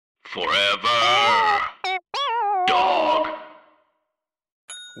Forever. Dog.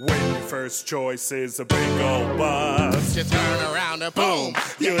 When your first choice is a big old bus, You turn around and boom,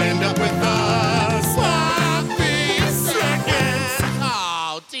 you end up with a sloppy seconds.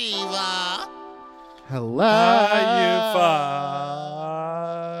 Oh, diva. Hello. hi, you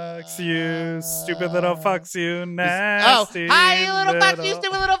fucks, you stupid little fucks, you nasty. Hi, you little fucks, you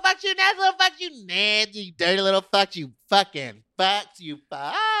stupid little fucks, you nasty little fucks, you nasty, you dirty little fucks, you fucking fucks, you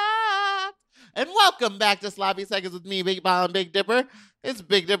fucks. And welcome back to Sloppy Seconds with me, Big Paul and Big Dipper. It's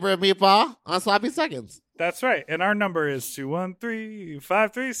Big Dipper and me, Paul, on Sloppy Seconds. That's right. And our number is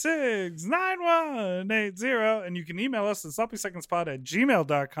 213-536-9180. And you can email us at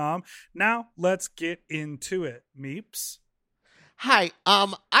sloppysecondspod@gmail.com. Now, let's get into it, Meeps. Hi,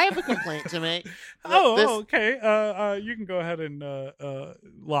 I have a complaint to make. Okay. You can go ahead and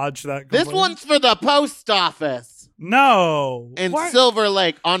lodge that complaint. This one's for the post office No. in What? Silver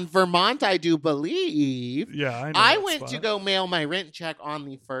Lake on Vermont, I do believe. Yeah, I know. I that went spot. to go mail my rent check on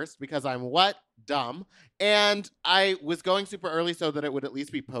the 1st because I'm dumb. And I was going super early so that it would at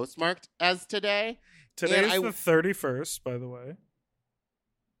least be postmarked as today. Today's and the 31st, by the way.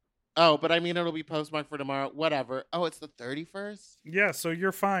 Oh, but I mean, it'll be postmarked for tomorrow. Whatever. Oh, it's the 31st? Yeah, so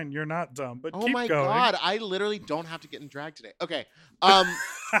you're fine. You're not dumb, but Oh keep my going. God. I literally don't have to get in drag today. Okay.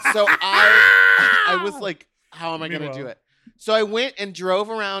 So I was like, how am I going to do Meanwhile. it? So I went and drove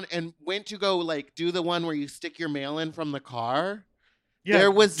around and went to go like do the one where you stick your mail in from the car. Yeah,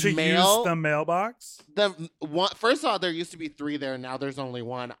 There was to mail. use the mailbox. The one, first of all, there used to be 3 there. Now there's only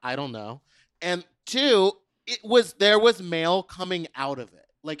 1. I don't know. And 2, there was mail coming out of it.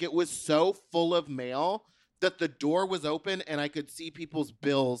 Like it was so full of mail that the door was open and I could see people's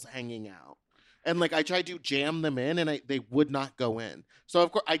bills hanging out. And like I tried to jam them in and they would not go in. So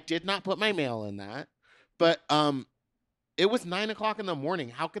of course I did not put my mail in that. But it was 9:00 in the morning.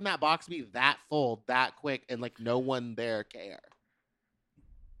 How can that box be that full that quick and like no one there care?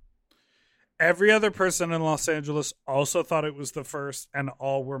 Every other person in Los Angeles also thought it was the 1st, and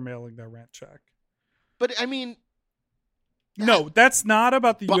all were mailing their rent check. But I mean, No, that's not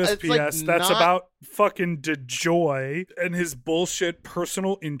about the But it's, USPS. like, That's not- about fucking DeJoy and his bullshit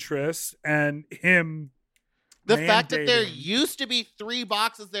personal interests and him. the fact that there mandating. used to be 3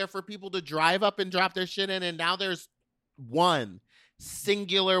 boxes there for people to drive up and drop their shit in, and now there's 1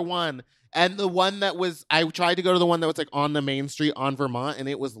 singular one. And the one that was, I tried to go to the one that was like on the main street on Vermont, and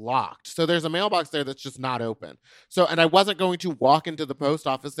it was locked. So there's a mailbox there that's just not open. So, and I wasn't going to walk into the post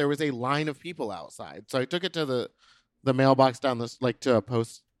office. There was a line of people outside. So I took it to the mailbox down this, like to a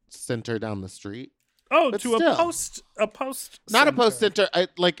post center down the street. Oh, But to still. a post. Not a post center.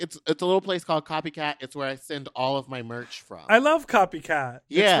 It's a little place called Copycat. It's where I send all of my merch from. I love Copycat.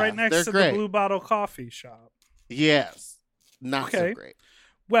 Yeah, it's right next they're to great. the Blue Bottle Coffee Shop. Yes. Not Okay. so great.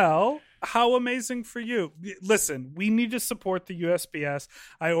 Well, how amazing for you. Listen, we need to support the USPS.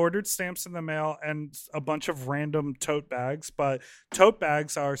 I ordered stamps in the mail and a bunch of random tote bags, but tote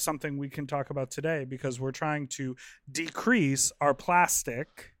bags are something we can talk about today because we're trying to decrease our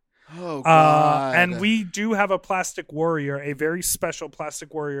plastic. Oh, God. And we do have a plastic warrior, a very special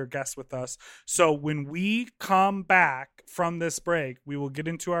plastic warrior guest with us. So when we come back from this break, we will get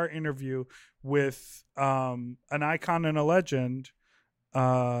into our interview with an icon and a legend.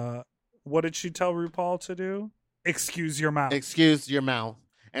 What did she tell RuPaul to do? Excuse your mouth. Excuse your mouth.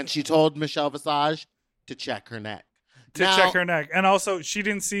 And she told Michelle Visage to check her neck. Check her neck. And also, she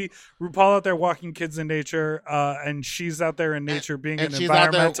didn't see RuPaul out there walking kids in nature, and she's out there in nature being And an she's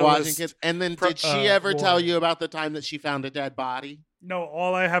out there environmentalist. watching kids. And then did she ever tell warrior. you about the time that she found a dead body? No,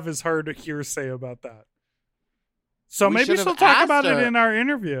 all I have is her to hearsay about that. So We maybe should have she'll talk asked about it her. in our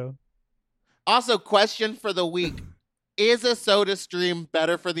interview. Also, question for the week. Is a soda stream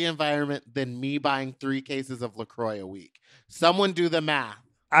better for the environment than me buying 3 cases of LaCroix a week? Someone do the math.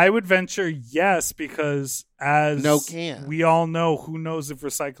 I would venture yes, because as No can. we all know, who knows if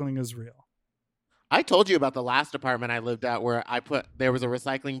recycling is real. I told you about the last apartment I lived at where there was a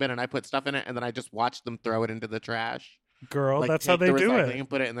recycling bin and I put stuff in it and then I just watched them throw it into the trash. Girl, Like, that's how take they the do recycling it. and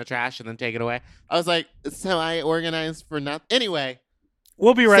put it in the trash and then take it away. I was like, so I organized for nothing. Anyway,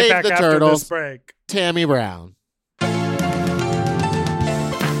 We'll be right Save back the after turtles. this break. Tammy Brown.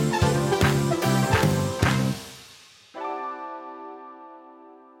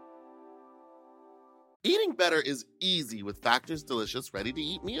 Eating better is easy with Factor's delicious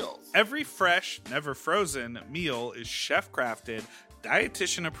ready-to-eat meals. Every fresh, never frozen meal is chef crafted,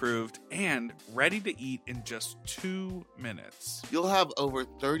 dietitian approved, and ready to eat in just 2 minutes. You'll have over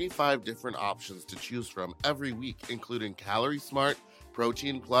 35 different options to choose from every week, including Calorie Smart,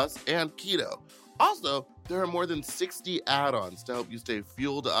 Protein Plus, and Keto, Also, there are more than 60 add-ons to help you stay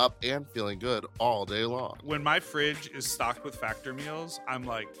fueled up and feeling good all day long. When my fridge is stocked with Factor meals, I'm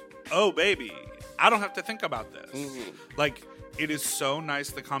like, oh baby, I don't have to think about this. Mhm. Like, it is so nice.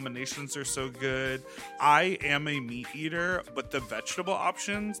 The combinations are so good. I am a meat eater, but the vegetable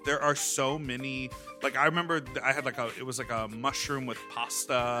options, there are so many. Like, I remember I had it was like a mushroom with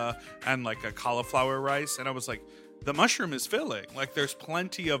pasta and like a cauliflower rice. And I was like, the mushroom is filling. Like, there's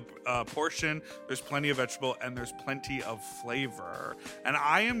plenty of portion, there's plenty of vegetable, and there's plenty of flavor. And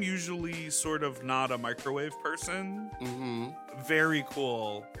I am usually sort of not a microwave person. Mm-hmm. Very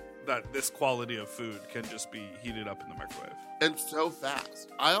cool that this quality of food can just be heated up in the microwave. And so fast.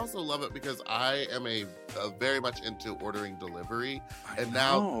 I also love it because I am a very much into ordering delivery. And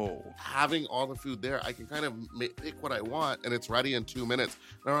now having all the food there, I can kind of pick what I want and it's ready in 2 minutes.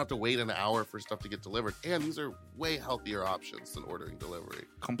 I don't have to wait an hour for stuff to get delivered. And these are way healthier options than ordering delivery.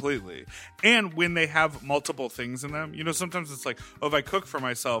 Completely. And when they have multiple things in them, sometimes it's like, oh, if I cook for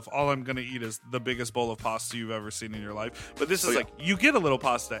myself, all I'm going to eat is the biggest bowl of pasta you've ever seen in your life. But this is like, you get a little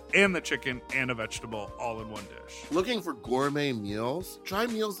pasta and the chicken and a vegetable all in one dish. Looking for gourmet meals? Try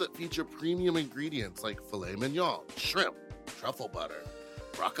meals that feature premium ingredients like filet mignon, shrimp, truffle butter,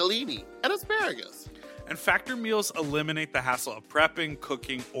 broccolini, and asparagus. And Factor meals eliminate the hassle of prepping,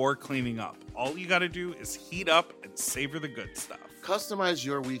 cooking, or cleaning up. All you got to do is heat up and savor the good stuff. Customize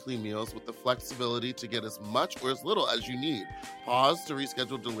your weekly meals with the flexibility to get as much or as little as you need. Pause to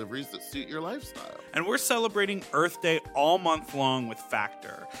reschedule deliveries that suit your lifestyle. And we're celebrating Earth Day all month long with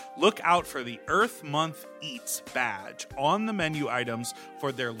Factor. Look out for the Earth Month Eats badge on the menu items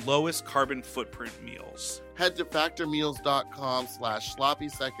for their lowest carbon footprint meals. Head to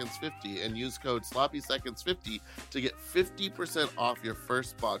factormeals.com/sloppyseconds50 and use code sloppyseconds50 to get 50% off your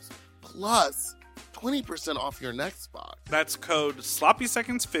first box plus 20% off your next box. That's code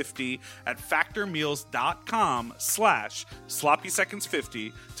sloppyseconds50 at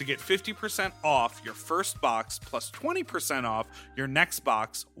factormeals.com/sloppyseconds50 to get 50% off your first box plus 20% off your next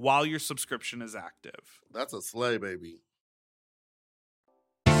box while your subscription is active. That's a slay, baby.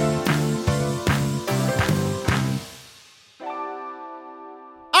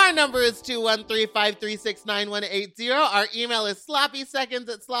 Our number is 213-536-9180. Our email is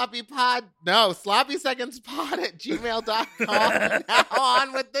sloppysecondspod@gmail.com. Now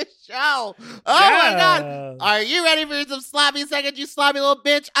on with the show. Oh my God. Are you ready for some sloppy seconds, you sloppy little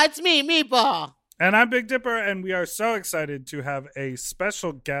bitch? It's me, Meatball. And I'm Big Dipper, and we are so excited to have a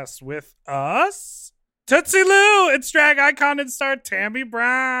special guest with us. Tootsie Lou! It's drag icon and star Tammy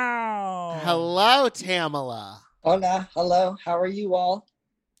Brown. Hello, Tamala. Hola, hello. How are you all?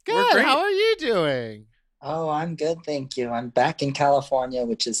 Good. How are you doing? Oh, I'm good, thank you. I'm back in California,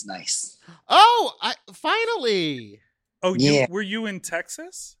 which is nice. Oh, finally. Oh, yeah. Were you in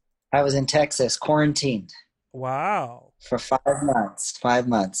Texas? I was in Texas, quarantined. Wow. For 5 months. 5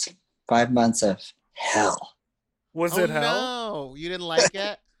 months. 5 months of hell. Was it hell? No, you didn't like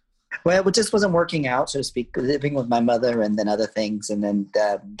it? Well, it just wasn't working out, so to speak. Living with my mother and then other things, and then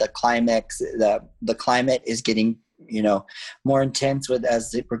the climate is getting more intense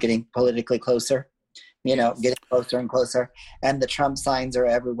as we're getting politically closer. Getting closer and closer, and the Trump signs are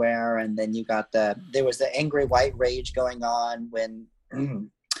everywhere. And then you got there was the angry white rage going on when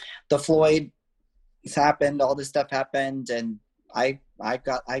the Floyd happened, all this stuff happened, and I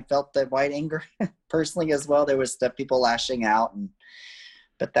felt the white anger personally as well. There was the people lashing out,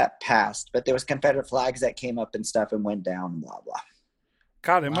 but that passed. But there was Confederate flags that came up and stuff and went down and blah blah.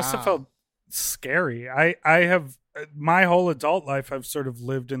 God, it must have felt scary. I have my whole adult life I've sort of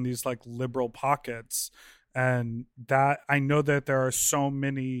lived in these like liberal pockets, and that I know that there are so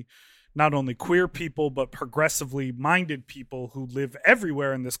many not only queer people but progressively minded people who live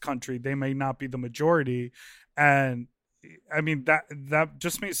everywhere in this country. They may not be the majority, and I mean that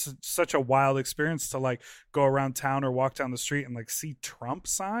just makes such a wild experience to like go around town or walk down the street and like see Trump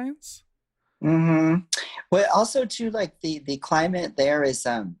signs. Mm-hmm. Well, also too, like the climate there is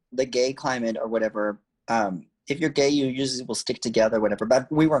the gay climate or whatever. If you're gay, you usually will stick together, whatever. But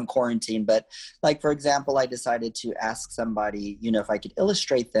we were in quarantine. But like, for example, I decided to ask somebody, if I could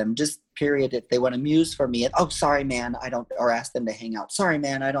illustrate them, just period, if they want to muse for me. And oh, sorry, man, I don't. Or ask them to hang out. Sorry,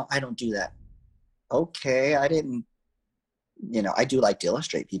 man, I don't do that. Okay, I didn't. I do like to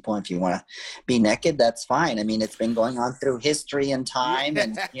illustrate people. If you want to be naked, that's fine. I mean, it's been going on through history and time,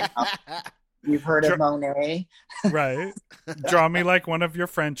 and you've heard of Monet. Right. Draw me like one of your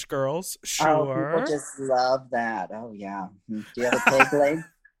French girls. Sure. Oh, people just love that. Oh, yeah. Do you have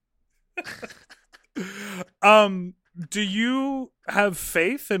a do you have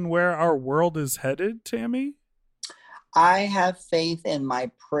faith in where our world is headed, Tammy? I have faith in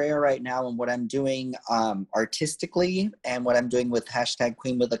my prayer right now and what I'm doing artistically and what I'm doing with hashtag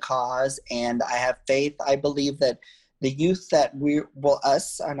Queen with a Cause. And I have faith. I believe that the youth that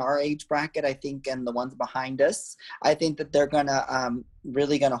us on our age bracket, I think, and the ones behind us, I think that they're going to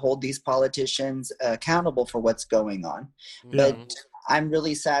really going to hold these politicians accountable for what's going on. Yeah. But I'm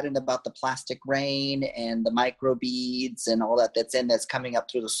really saddened about the plastic rain and the microbeads and all that's coming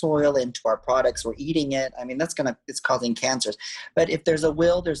up through the soil into our products. We're eating it. I mean, it's causing cancers. But if there's a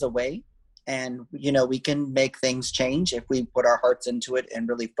will, there's a way. And, we can make things change if we put our hearts into it and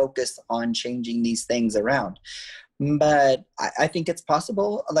really focus on changing these things around. But I think it's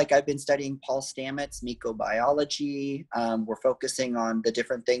possible. Like, I've been studying Paul Stamets, mycobiology. We're focusing on the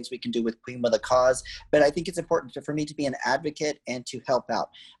different things we can do with Queen with a Cause. But I think it's important for me to be an advocate and to help out.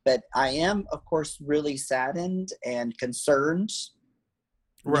 But I am, of course, really saddened and concerned,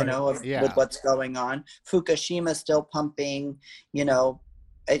 Right. with what's going on. Fukushima still pumping,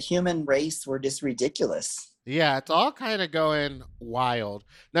 a human race. We're just ridiculous. Yeah, it's all kind of going wild.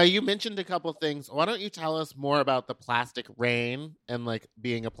 Now, you mentioned a couple things. Why don't you tell us more about the plastic rain and like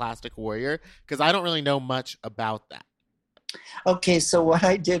being a plastic warrior? Because I don't really know much about that. Okay, so what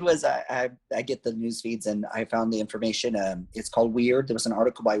I did was I get the news feeds and I found the information. It's called Weird. There was an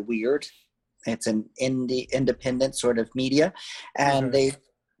article by Weird. It's an independent sort of media, and they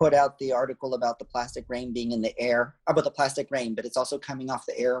put out the article about the plastic rain being in the air, about the plastic rain, but it's also coming off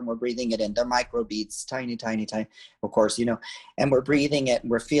the air and we're breathing it in. They're microbeads, tiny, tiny, tiny, of course, and we're breathing it and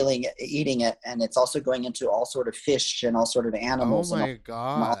we're feeling it, eating it. And it's also going into all sort of fish and all sort of animals. Oh my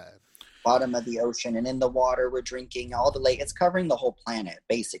God. Bottom of the ocean and in the water we're drinking, all the lake. It's covering the whole planet,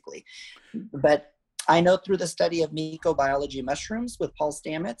 basically. But I know through the study of mycobiology mushrooms with Paul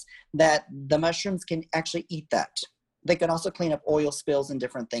Stamets that the mushrooms can actually eat that. They can also clean up oil spills and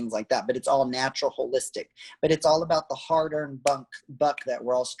different things like that, but it's all natural, holistic. But it's all about the hard-earned buck that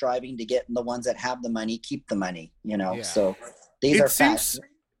we're all striving to get, and the ones that have the money keep the money, So these are facts.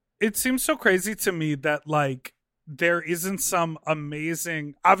 It seems so crazy to me that, like, there isn't some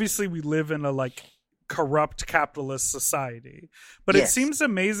amazing... Obviously, we live in a, like, corrupt capitalist society, but It seems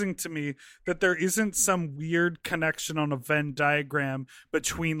amazing to me that there isn't some weird connection on a Venn diagram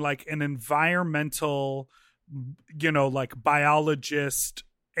between, like, an environmental... like biologist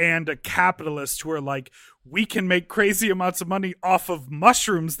and a capitalist who are like, we can make crazy amounts of money off of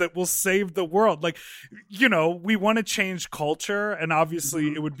mushrooms that will save the world. Like, we want to change culture, and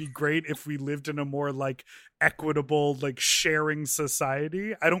obviously it would be great if we lived in a more like equitable, like sharing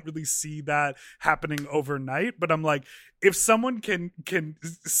society. I don't really see that happening overnight, but I'm like, if someone can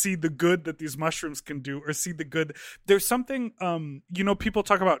see the good that these mushrooms can do, or see the good, there's something, people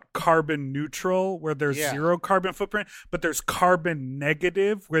talk about carbon neutral where there's zero carbon footprint, but there's carbon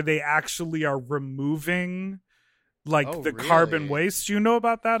negative where they actually are removing carbon waste. Do you know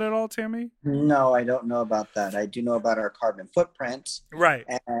about that at all, Tammy? No, I don't know about that. I do know about our carbon footprint. Right.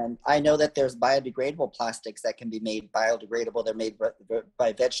 And I know that there's biodegradable plastics that can be made biodegradable. They're made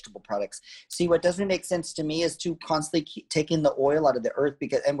by vegetable products. See, what doesn't make sense to me is to constantly keep taking the oil out of the earth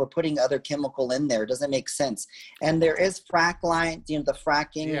and we're putting other chemical in there. It doesn't make sense. And there is frack lines, the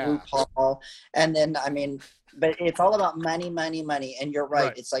fracking RuPaul. And then, but it's all about money, money, money. And you're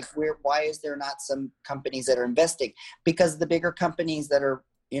right. It's like, why is there not some companies that are investing? Because the bigger companies that are,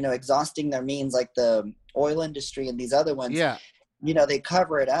 exhausting their means, like the oil industry and these other ones, they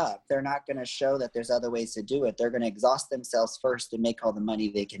cover it up. They're not going to show that there's other ways to do it. They're going to exhaust themselves first and make all the money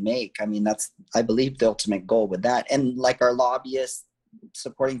they can make. That's, I believe, the ultimate goal with that. And like our lobbyists,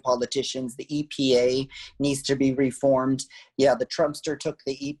 supporting politicians, the EPA needs to be reformed. Yeah, the Trumpster took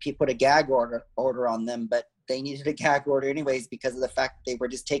the EP, put a gag order on them, but they needed a gag order anyways because of the fact that they were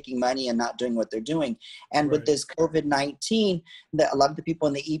just taking money and not doing what they're doing. And with this COVID-19, a lot of the people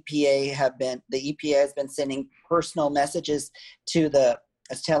in the EPA has been sending personal messages to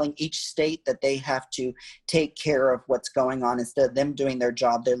telling each state that they have to take care of what's going on. Instead of them doing their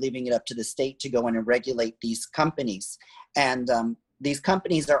job, they're leaving it up to the state to go in and regulate these companies. And these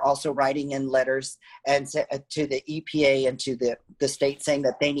companies are also writing in letters and to the EPA and to the state saying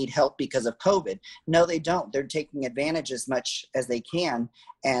that they need help because of COVID. No, they don't. They're taking advantage as much as they can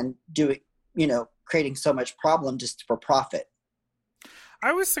and creating so much problem just for profit.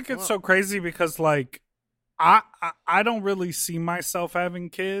 I always think it's so crazy because, like, I don't really see myself having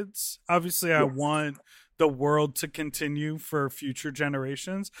kids. Obviously, I want the world to continue for future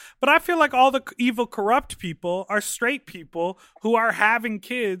generations. But I feel like all the evil, corrupt people are straight people who are having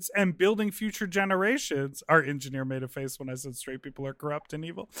kids and building future generations. Our engineer made a face when I said straight people are corrupt and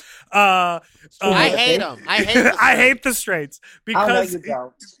evil. I hate them. I hate the straights because you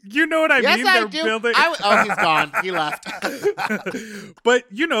don't. you know what I Yes, mean. I They're do. building. Oh, he's gone. He left. But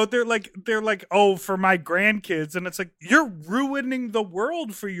you know, they're like, oh, for my grandkids, and it's like you're ruining the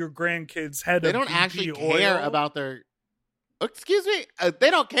world for your grandkids. Head They of don't BP actually oil. care about their. Excuse me.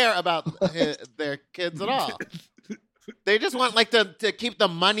 They don't care about their kids at all. They just want like to keep the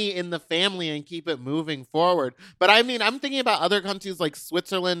money in the family and keep it moving forward. But I mean, I'm thinking about other countries like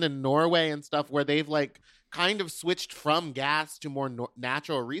Switzerland and Norway and stuff where they've like kind of switched from gas to more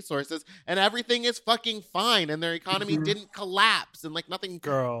natural resources, and everything is fucking fine, and their economy didn't collapse, and like nothing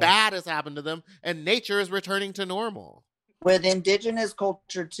bad has happened to them, and nature is returning to normal. With indigenous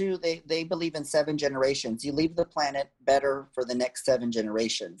culture too, they believe in 7 generations. You leave the planet better for the next 7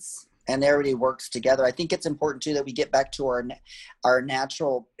 generations, and everybody works together. I think it's important too that we get back to our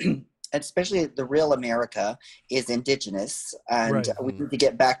natural. Especially the real America is indigenous, and we need to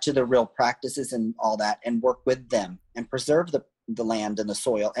get back to the real practices and all that, and work with them and preserve the land and the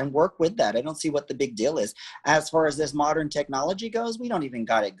soil and work with that. I don't see what the big deal is. As far as this modern technology goes, we don't even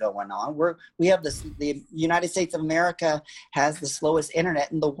got it going on. We have the United States of America has the slowest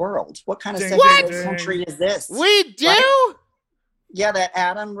internet in the world. What kind of second country is this? We do? Right? Yeah, that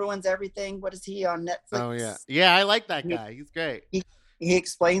Adam ruins everything. What is he on Netflix? Oh yeah. Yeah, I like that guy. He's great. He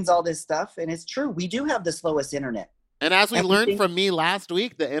explains all this stuff, and it's true. We do have the slowest internet. And as we learned from me last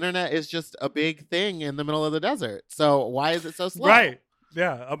week, the internet is just a big thing in the middle of the desert. So why is it so slow? Right.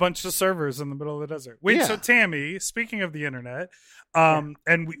 Yeah, a bunch of servers in the middle of the desert. Wait, so Tammy, speaking of the internet, and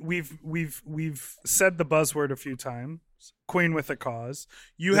we've said the buzzword a few times, Queen with a Cause.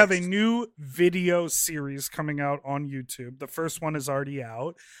 You have a new video series coming out on YouTube. The first one is already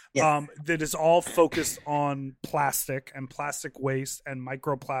out. That is all focused on plastic and plastic waste and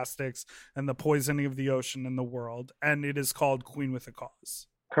microplastics and the poisoning of the ocean and the world. And it is called Queen with a Cause.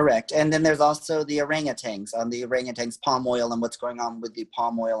 Correct. And then there's also the orangutans, on the orangutans palm oil and what's going on with the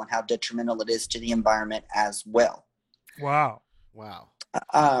palm oil and how detrimental it is to the environment as well. Wow.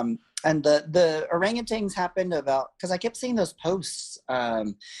 And the orangutans happened because I kept seeing those posts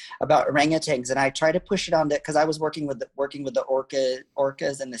about orangutans, and I tried to push it on that because I was working with the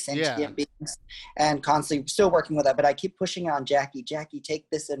orcas and the sentient beings, and constantly still working with that. But I keep pushing on Jackie, take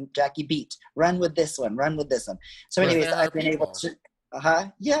this, and Jackie beat, run with this one. So anyways, I've been able to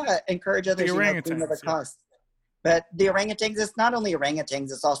encourage others to know the cause. But the orangutans, it's not only orangutans,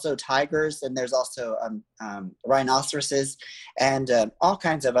 it's also tigers, and there's also rhinoceroses and all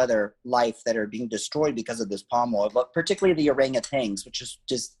kinds of other life that are being destroyed because of this palm oil, but particularly the orangutans, which is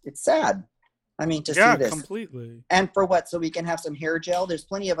just, it's sad. I mean, to see this. Yeah, completely. And for what? So we can have some hair gel? There's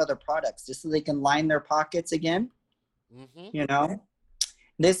plenty of other products just so they can line their pockets again. You know?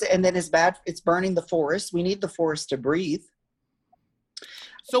 And then it's bad. It's burning the forest. We need the forest to breathe.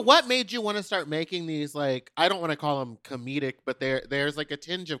 So what made you want to start making these, like, I don't want to call them comedic, but there's like a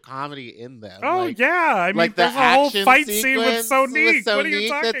tinge of comedy in them. Oh, like, I mean, like there's a whole fight scene with Sonique. What are you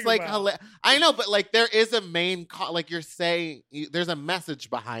talking that's like about? I know, but like there is a main, like you're saying, there's a message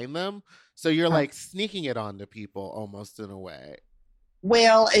behind them. So you're like sneaking it onto people almost in a way.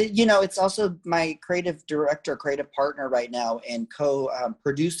 Well, it's also my creative director, creative partner right now, and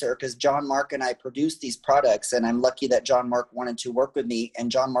co-producer, because John Mark and I produce these products, and I'm lucky that John Mark wanted to work with me.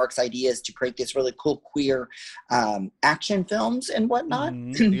 And John Mark's idea is to create these really cool queer action films and whatnot.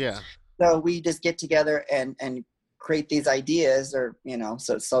 Yeah. So we just get together and create these ideas, or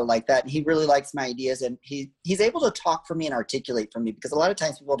so like that. And he really likes my ideas, and he's able to talk for me and articulate for me, because a lot of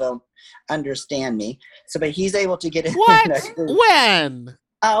times people don't understand me. But he's able to get in. What? When?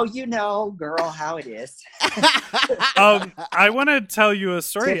 Oh, girl, how it is. I want to tell you a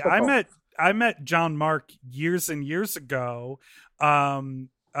story. Typical. I met John Mark years and years ago. John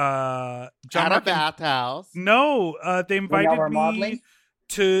At Mark a bathhouse. No, they invited me modeling?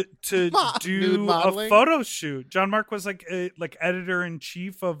 to do modeling? a photo shoot. John Mark was like editor in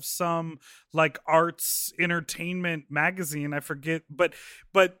chief of some like arts entertainment magazine. I forget, but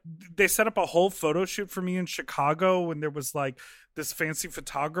they set up a whole photo shoot for me in Chicago when there was like this fancy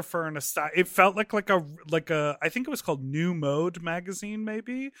photographer and a style. It felt like a I think it was called New Mode magazine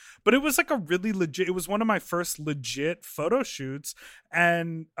maybe, but it was like a really legit. It was one of my first legit photo shoots,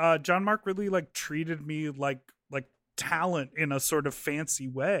 and John Mark really like treated me like talent in a sort of fancy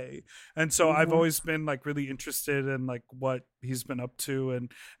way. And so I've always been like really interested in like what he's been up to,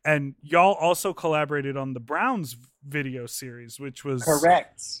 and y'all also collaborated on the Browns video series, which was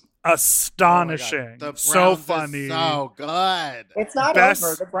correct. astonishing. The So Browns is funny. so good. It's not Best-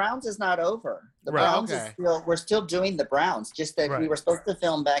 over. The Browns is not over. The Right. Browns Okay. is still. We're still doing the Browns. Just that we Right. were supposed to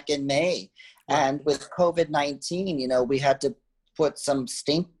film back in May, Right. and with COVID-19, we had to put some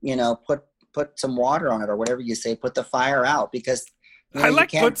stink. Put some water on it or whatever you say. Put the fire out because. I you like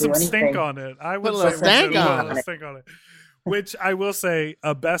can't put some do stink anything. on it. I would Put a say little stank put a on little it. stink on it. Which I will say,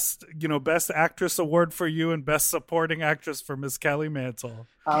 a best actress award for you and best supporting actress for Miss Kelly Mantle.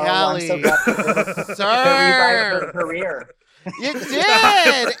 Oh, I'm so Kelly. glad to revive Sir, her career. it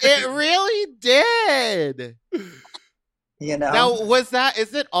did. It really did. Now,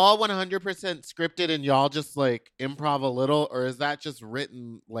 is it all 100% scripted and y'all just like improv a little, or is that just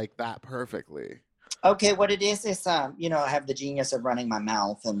written like that perfectly? Okay, what it is, I have the genius of running my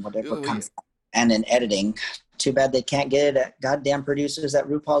mouth and whatever Ooh, comes, and in editing. Too bad they can't get it at goddamn producers at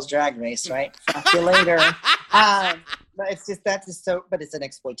RuPaul's Drag Race, right? Talk to you later. But it's an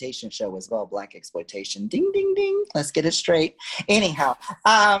exploitation show as well, black exploitation. Ding, ding, ding. Let's get it straight. Anyhow,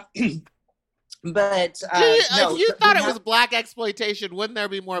 but If you thought it was black exploitation, wouldn't there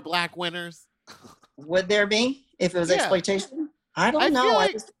be more black winners? would there be if it was Yeah. exploitation? I don't I know. feel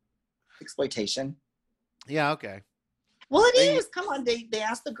like- Exploitation. Yeah, okay. Well, it is. Come on. They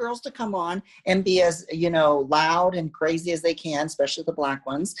ask the girls to come on and be as, loud and crazy as they can, especially the black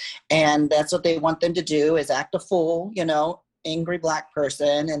ones. And that's what they want them to do is act a fool, angry black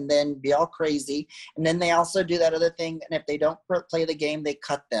person, and then be all crazy. And then they also do that other thing. And if they don't play the game, they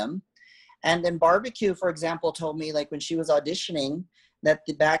cut them. And then Barbecue, for example, told me like when she was auditioning that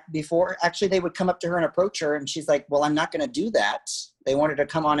actually they would come up to her and approach her. And she's like, well, I'm not going to do that. They wanted to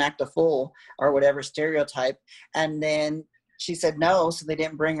come on, act a fool or whatever stereotype. And then she said no, so they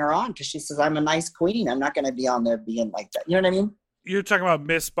didn't bring her on because she says, I'm a nice queen. I'm not going to be on there being like that. You know what I mean? You're talking about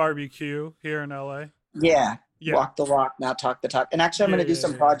Miss Barbecue here in LA? Yeah. Yeah. Walk the walk, now talk the talk. And actually, I'm going to do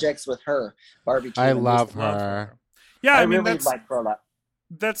some projects with her, Barbecue. I and love Lisa. her. Yeah, I mean, really like her a lot.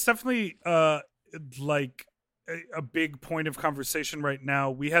 that's definitely like a big point of conversation right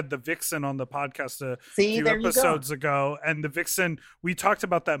now. We had the Vixen on the podcast a few there you go. episodes ago, and the Vixen, we talked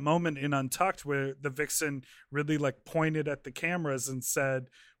about that moment in Untucked where the Vixen really like pointed at the cameras and said,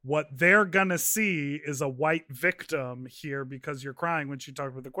 what they're gonna see is a white victim here because you're crying, when she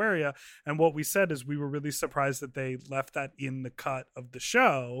talked with Aquaria. And what we said is we were really surprised that they left that in the cut of the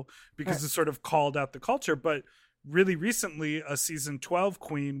show because it sort of called out the culture. But really recently, a season 12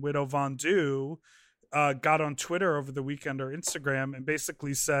 queen, Widow Von Du, got on Twitter over the weekend or Instagram and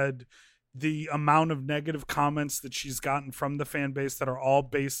basically said the amount of negative comments that she's gotten from the fan base that are all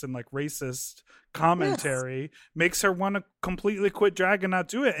based in like racist commentary makes her want to completely quit drag and not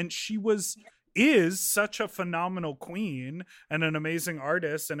do it. And she is such a phenomenal queen and an amazing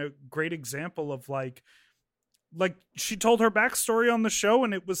artist and a great example of like she told her backstory on the show,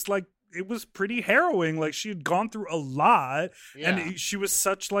 and it was pretty harrowing. Like she had gone through a lot, and she was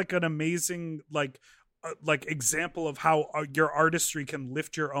such like an amazing like example of how your artistry can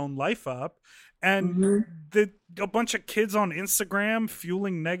lift your own life up. And a bunch of kids on Instagram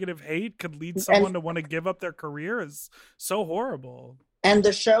fueling negative hate could lead someone to want to give up their career is so horrible. And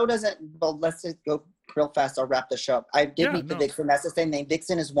the show doesn't, well, let's just go real fast. I'll wrap the show up. I did meet the Vixen. That's the same thing.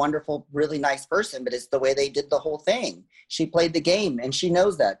 Vixen is wonderful, really nice person, but it's the way they did the whole thing. She played the game and she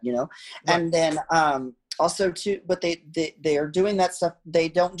knows that, Right. And then also too, but they are doing that stuff. They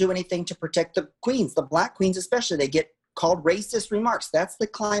don't do anything to protect the queens, the black queens especially. They get called racist remarks. That's the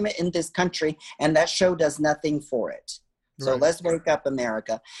climate in this country, and that show does nothing for it. So let's wake up,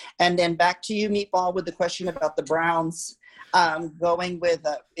 America. And then back to you, Meatball, with the question about the Browns. Going with,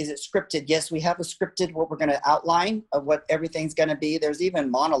 is it scripted? Yes, we have a scripted, what we're going to outline of what everything's going to be. There's even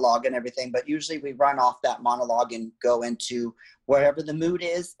monologue and everything, but usually we run off that monologue and go into wherever the mood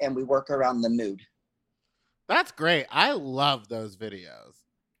is, and we work around the mood. That's great. I love those videos.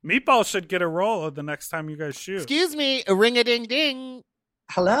 Meatball should get a role the next time you guys shoot. Excuse me, a ring-a-ding-ding.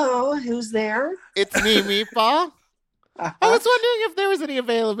 Hello, who's there? It's me, Meatball. I was wondering if there was any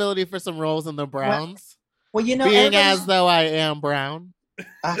availability for some roles in the Browns. Well, being as though I am brown.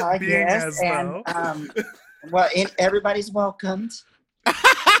 Being yes, as and though. Everybody's welcomed.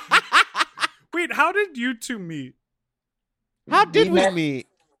 Wait, how did you two meet? How did we met meet?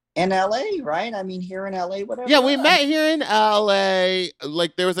 In LA, right? I mean, here in LA, whatever. Yeah, we met here in LA.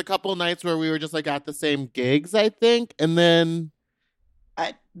 Like, there was a couple nights where we were just like at the same gigs, I think, and then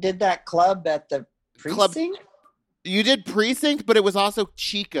I did that club at the precinct. You did Precinct, but it was also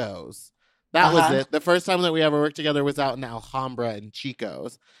Chico's. That was it. The first time that we ever worked together was out in Alhambra and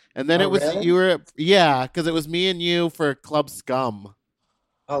Chico's. And then it was, really? because it was me and you for Club Scum.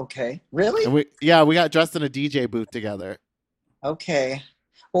 Okay. Really? And we got dressed in a DJ booth together. Okay.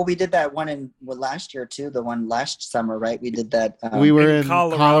 Well, we did that one last year too. The one last summer, right? We did that. We were in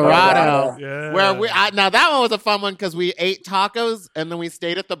Colorado. Colorado. Yeah. Where now that one was a fun one because we ate tacos and then we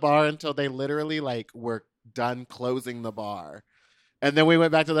stayed at the bar until they literally were done closing the bar. And then we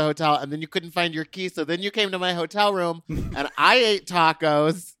went back to the hotel and then you couldn't find your key. So then you came to my hotel room and I ate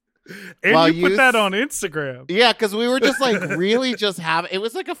tacos. And you put that on Instagram. Yeah, because we were just really just having, it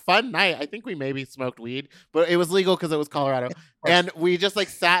was a fun night. I think we maybe smoked weed, but it was legal because it was Colorado. And we just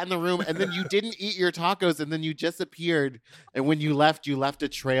sat in the room and then you didn't eat your tacos and then you disappeared. And when you left a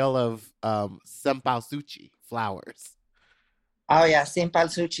trail of cempasúchil flowers. Oh yeah,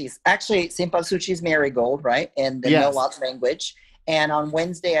 cempasúchil. Actually, cempasúchil is marigold, right? In the Nahuatl language. And on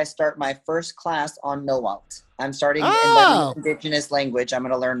Wednesday, I start my first class on Nahuatl. I'm starting in the indigenous language. I'm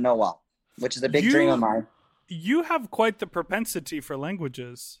going to learn Nahuatl, which is a big dream of mine. You have quite the propensity for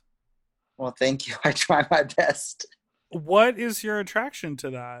languages. Well, thank you. I try my best. What is your attraction to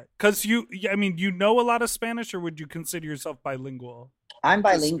that? Because you know a lot of Spanish, or would you consider yourself bilingual? I'm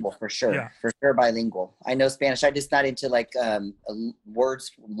bilingual for sure. Yeah. For sure bilingual. I know Spanish. I'm just not into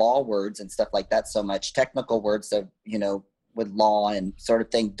words, law words and stuff like that so much. Technical words of, with law and sort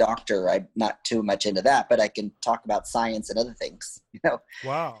of thing. Doctor, I'm not too much into that, but I can talk about science and other things,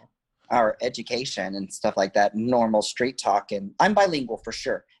 Wow. Our education and stuff like that, normal street talk. And I'm bilingual for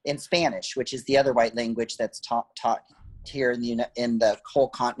sure in Spanish, which is the other white language that's taught here in the whole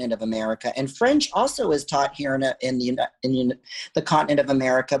continent of America. And French also is taught here in the continent of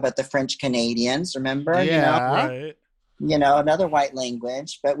America, but the French Canadians, remember? Yeah. Right. Another white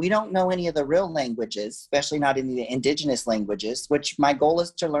language, but we don't know any of the real languages, especially not in the indigenous languages, which my goal is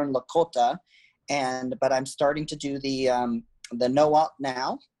to learn Lakota. But I'm starting to do the Nahuatl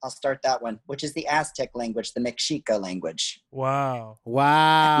now. I'll start that one, which is the Aztec language, the Mexica language. Wow.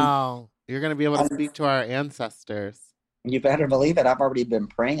 You're going to be able to speak to our ancestors. You better believe it. I've already been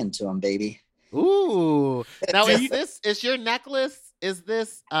praying to them, baby. Ooh. Now, is your necklace, is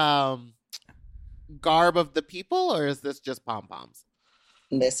this garb of the people, or is this just pom-poms?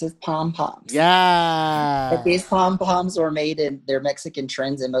 This is pom-poms. Yeah. But these pom-poms were made they're Mexican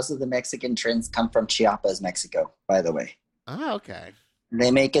trends, and most of the Mexican trends come from Chiapas, Mexico, by the way. Oh, okay.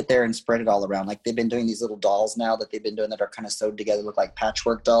 They make it there and spread it all around. They've been doing these little dolls now that they've been doing that are kind of sewed together, look like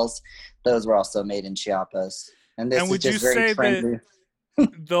patchwork dolls. Those were also made in Chiapas. And this is just very trendy.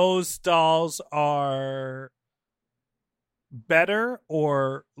 Those dolls are better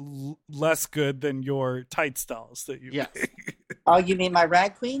or less good than your tights dolls that you make? Oh, you mean my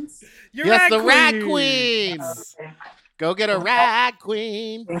rag queens? The rag queens. Okay. Go get a rag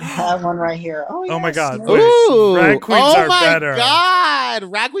queen. I have one right here. Oh my God. Ooh. Rag queens are better. Oh my God.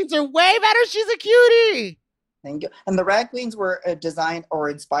 Rag queens are way better. She's a cutie. Thank you. And the rag queens were designed or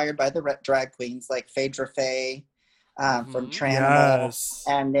inspired by the drag queens like Phaedra Faye from Tranimal. Yes.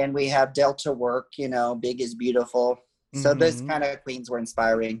 And then we have Delta Work, Big is Beautiful. So those kind of queens were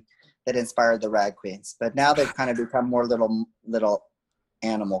inspired the rag queens. But now they've kind of become more little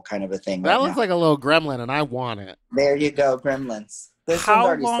animal kind of a thing. That looks like a little gremlin, and I want it. There you go, gremlins. This one's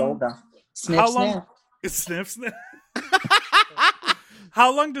already sold though. Sniff. It's sniff.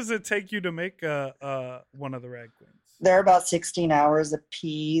 How long does it take you to make one of the rag queens? They're about 16 hours a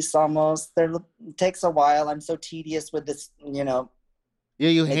piece almost. It takes a while. I'm so tedious with this, Yeah,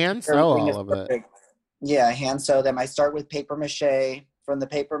 you hand sew all of it. Yeah, I hand sew them. I start with paper mache from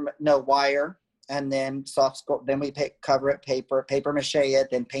the wire, and then soft sculpt. Then we cover it paper mache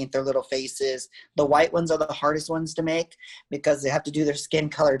it, then paint their little faces. The white ones are the hardest ones to make because they have to do their skin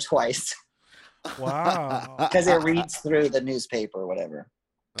color twice. Wow. Because it reads through the newspaper or whatever.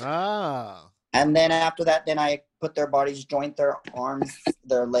 Oh. And then after that, then I put their bodies, joint their arms,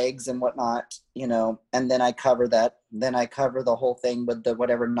 their legs and whatnot, and then I cover that. Then I cover the whole thing with the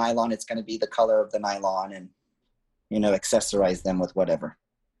whatever nylon it's going to be, the color of the nylon, and, accessorize them with whatever.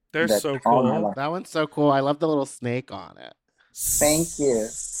 They're so cool. That one's so cool. I love the little snake on it. Thank you.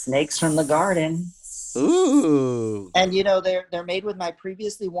 Snakes from the garden. Ooh. And, they're made with my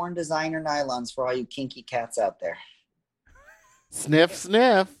previously worn designer nylons for all you kinky cats out there. Sniff,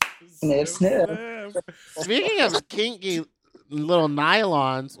 sniff. Sniff, sniff. Speaking of kinky little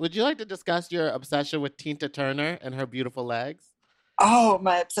nylons, would you like to discuss your obsession with Tina Turner and her beautiful legs? Oh,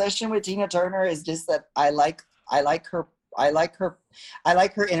 my obsession with Tina Turner is just that I like her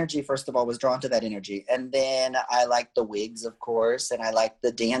energy. First of all, was drawn to that energy, and then I like the wigs, of course, and I like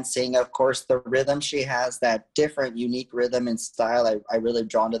the dancing, of course, the rhythm she has, that different, unique rhythm and style. I really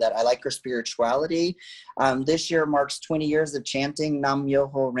drawn to that. I like her spirituality. This year marks 20 years of chanting Nam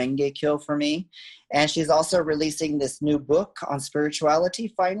Myoho Renge Kyo for me, and she's also releasing this new book on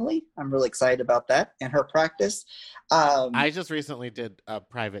spirituality. Finally, I'm really excited about that and her practice. I just recently did a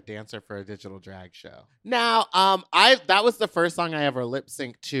private dancer for a digital drag show. Now, that was the first song I ever lip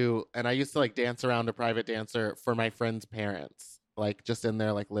synced to, and I used to like dance around a private dancer for my friends' parents, like just in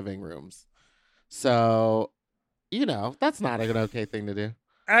their like living rooms. So, that's not an okay thing to do.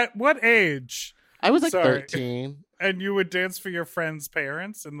 At what age? I was like Sorry. 13. And you would dance for your friends'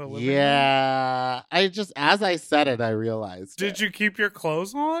 parents in the living room? Yeah. As I said it, I realized. Did you keep your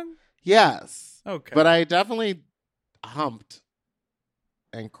clothes on? Yes. Okay. But I definitely humped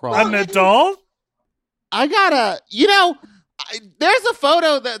and crawled. An adult? I gotta, there's a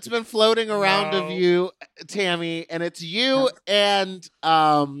photo that's been floating around of you, Tammy, and it's you and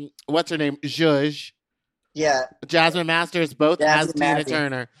what's her name, Zhuzh. Yeah, Jasmine Masters, both as Tina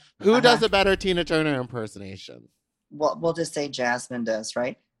Turner. Who does a better Tina Turner impersonation? Well, we'll just say Jasmine does,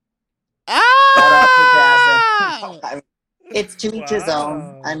 right? Ah! Shout out to Jasmine. It's to each his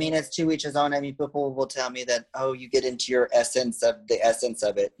own. I mean, it's to each his own. I mean, people will tell me that, oh, you get into your essence of it,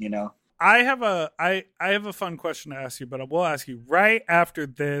 I have a fun question to ask you, but we'll ask you right after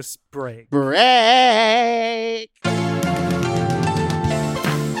this break. Break.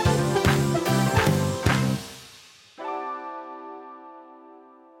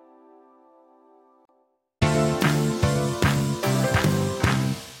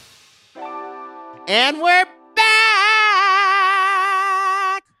 And we're back.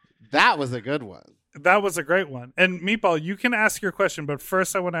 That was a good one. That was a great one. And Meatball, you can ask your question, but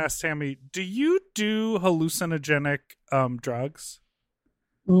first I want to ask Tammy, do you do hallucinogenic drugs?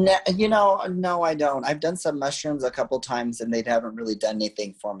 No, no, I don't. I've done some mushrooms a couple times and they haven't really done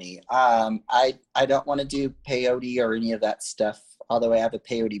anything for me. I don't want to do peyote or any of that stuff, although I have a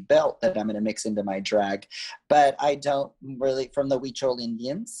peyote belt that I'm going to mix into my drag. But I don't really, from the Huichol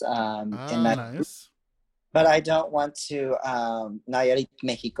Indians. Nice. But I don't want to, Nayarit,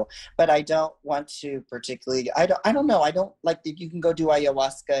 Mexico. But I don't want to particularly, I don't know. I don't like that you can go do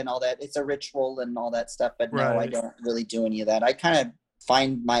ayahuasca and all that. It's a ritual and all that stuff. But no, I don't really do any of that. I kind of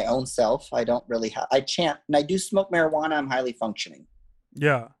find my own self. I don't really I chant and I do smoke marijuana. I'm highly functioning.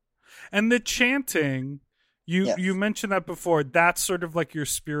 Yeah. And the chanting, you mentioned that before. That's sort of like your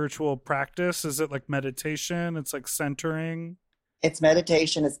spiritual practice. Is it like meditation? It's like centering? It's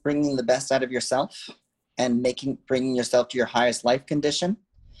meditation. It's bringing the best out of yourself and bringing yourself to your highest life condition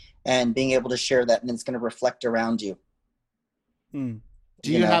and being able to share that, and it's going to reflect around you. Do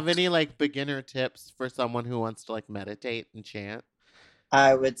you have any like beginner tips for someone who wants to like meditate and chant?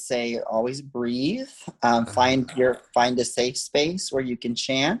 I would say always breathe. Find a safe space where you can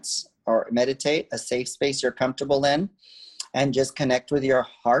chant or meditate, a safe space you're comfortable in, and just connect with your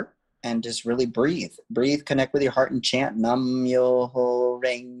heart and just really breathe. Breathe, connect with your heart, and chant Nam Myoho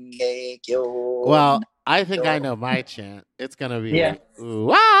Renge Kyo. Well, I think I know my chant. It's gonna be ooh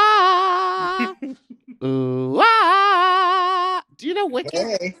ah, ooh ah. Do you know Wicked?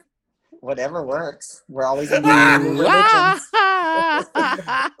 Hey, whatever works. We're always in religions.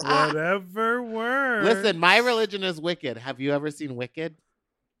 Whatever works. Listen, my religion is Wicked. Have you ever seen Wicked?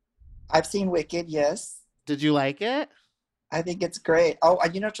 I've seen Wicked, yes. Did you like it? I think it's great. Oh,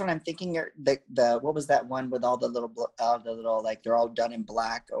 you know what I'm thinking? The what was that one with all the little like they're all done in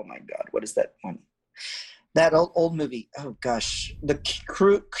black? Oh my God, what is that one? That old movie. Oh gosh, the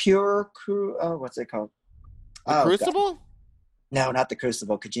Cure. Oh, what's it called? The Crucible? God. No, not the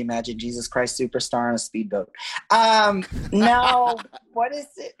Crucible. Could you imagine Jesus Christ Superstar on a speedboat? No, what is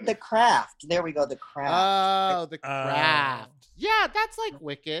it? The Craft. There we go. The Craft. Oh, The Craft. Yeah, that's like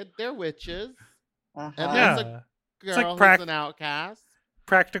Wicked. They're witches, and there's a girl who's an outcast.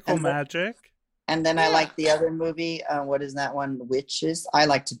 Practical magic. And then I like the other movie. What is that one? Witches. I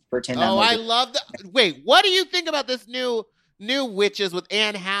like to pretend. I love that. Wait, what do you think about this new Witches with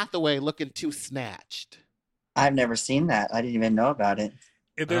Anne Hathaway looking too snatched? I've never seen that. I didn't even know about it.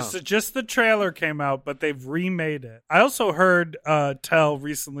 There's just the trailer came out, but they've remade it. I also heard tell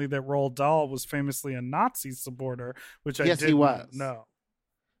recently that Roald Dahl was famously a Nazi supporter, which I didn't know.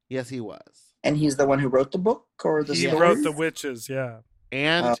 Yes, he was. And he's the one who wrote the book, or he wrote The Witches, yeah.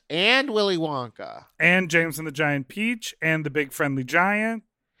 And Willy Wonka. And James and the Giant Peach, and The Big Friendly Giant.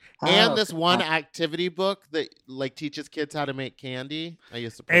 And this one activity book that like teaches kids how to make candy. I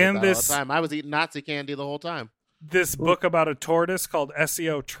used to play that all the time. I was eating Nazi candy the whole time. This book about a tortoise called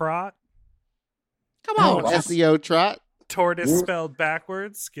SEO Trot. Come on, SEO Trot. Tortoise spelled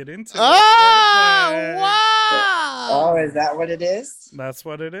backwards. Get into it. Oh, wow. Oh, is that what it is? That's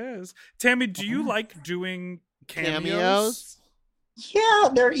what it is. Tammy, do you like doing cameos? Yeah,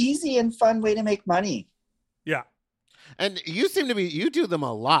 they're easy and fun way to make money. Yeah. And you do them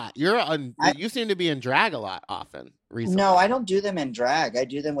a lot. You seem to be in drag a lot often recently. No, I don't do them in drag. I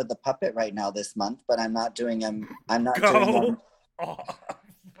do them with the puppet right now this month, but I'm not doing them. I'm not doing them. Oh.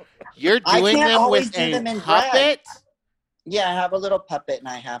 You're doing them always with do them a in puppet? drag. Yeah, I have a little puppet and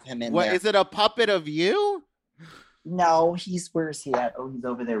I have him in What there. is it, a puppet of you? No, where's he at? Oh, he's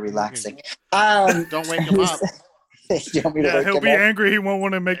over there relaxing. Don't wake him up. You want me to wake He'll him be up? angry. He won't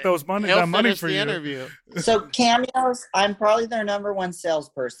want to make that money Finish for the you. interview. So cameos, I'm probably their number one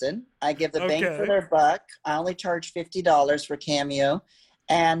salesperson. I give the bank for their buck. I only charge $50 for cameo.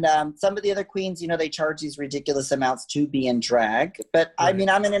 And some of the other queens, they charge these ridiculous amounts to be in drag. But I mean,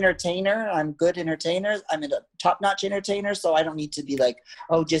 I'm an entertainer. I'm good entertainer. I'm a top-notch entertainer, so I don't need to be like,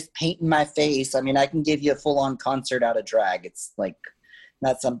 just painting my face. I mean, I can give you a full-on concert out of drag. It's like,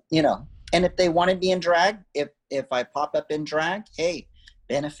 not some, And if they want to be in drag, if I pop up in drag, hey,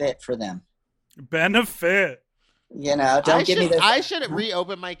 benefit for them. Benefit. Don't give me this. I should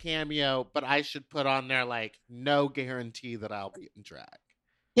reopen my cameo, but I should put on there like no guarantee that I'll be in drag.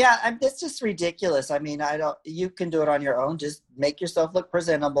 Yeah, that's just ridiculous. I mean, you can do it on your own. Just make yourself look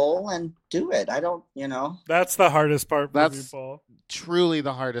presentable and do it. I don't, That's the hardest part for you, Paul. Truly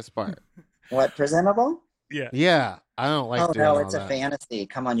the hardest part. What, presentable? Yeah. Yeah, I don't like doing no, all it's that. a fantasy.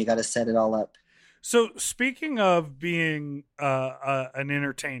 Come on, you got to set it all up. So speaking of being an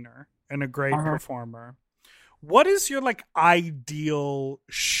entertainer and a great performer, what is your ideal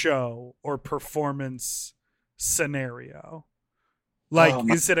show or performance scenario?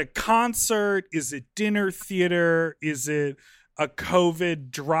 Is it a concert? Is it dinner theater? Is it a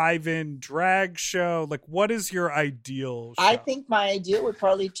COVID drive-in drag show? What is your ideal show? I think my ideal would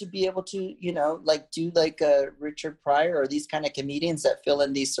probably to be able to, do a Richard Pryor or these kind of comedians that fill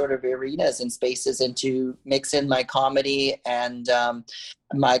in these sort of arenas and spaces, and to mix in my comedy and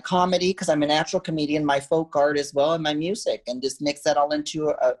because I'm a natural comedian, my folk art as well, and my music, and just mix that all into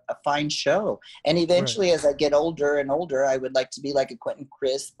a fine show. And eventually, as I get older and older, I would like to be like a Quentin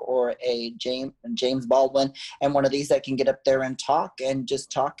Crisp or a James Baldwin, and one of these that can get up there and talk and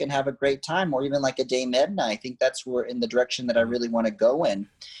have a great time, or even like a Dame Edna. I think that's in the direction that I really want to go in.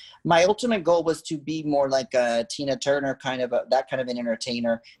 My ultimate goal was to be more like a Tina Turner that kind of an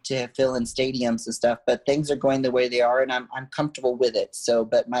entertainer, to fill in stadiums and stuff. But things are going the way they are, and I'm comfortable with it. So,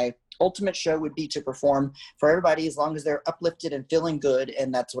 but my ultimate show would be to perform for everybody as long as they're uplifted and feeling good,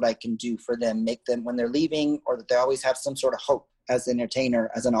 and that's what I can do for them. Make them when they're leaving, or that they always have some sort of hope as an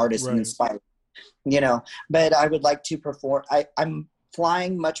entertainer, as an artist, and inspired. But I would like to perform. I'm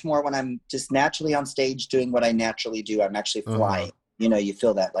flying much more when I'm just naturally on stage doing what I naturally do. I'm actually flying. You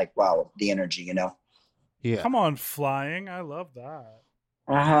feel that wow, the energy, Yeah. Come on, flying. I love that.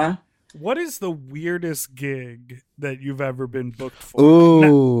 Uh-huh. What is the weirdest gig that you've ever been booked for?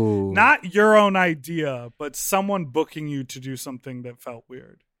 Ooh. Not your own idea, but someone booking you to do something that felt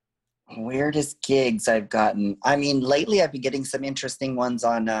weird. Weirdest gigs I've gotten. I mean, lately I've been getting some interesting ones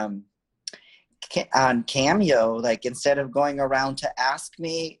on Cameo. Instead of going around to ask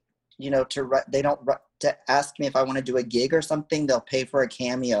me, to ask me if I want to do a gig or something, they'll pay for a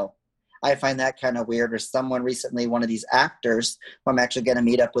cameo. I find that kind of weird. Or someone recently, one of these actors who I'm actually going to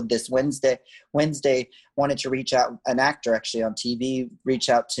meet up with this Wednesday, wanted to reach out, an actor actually on TV, reach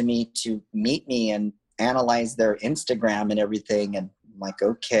out to me to meet me and analyze their Instagram and everything. And I'm like,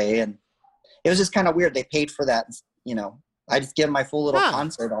 okay. And it was just kind of weird. They paid for that, I just give them my full little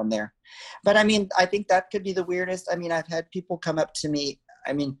concert on there. But I mean, I think that could be the weirdest. I mean, I've had people come up to me.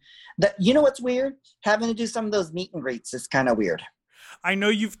 I mean, what's weird? Having to do some of those meet and greets is kind of weird. I know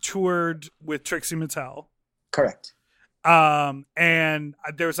you've toured with Trixie Mattel. Correct. And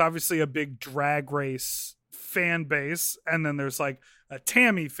there's obviously a big Drag Race fan base, and then there's a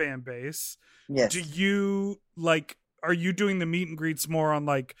Tammy fan base. Yes. Do you are you doing the meet and greets more on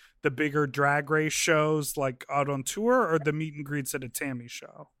the bigger Drag Race shows out on tour, or the meet and greets at a Tammy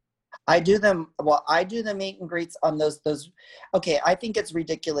show? I do them. Well, I do the meet and greets on those. Okay, I think it's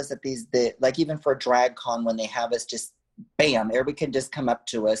ridiculous that even for Drag Con, when they have us just bam, everybody can just come up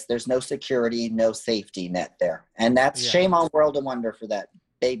to us. There's no security, no safety net there, and that's shame on World of Wonder for that,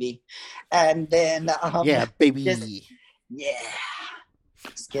 baby. And then baby,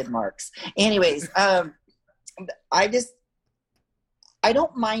 skid marks. Anyways, I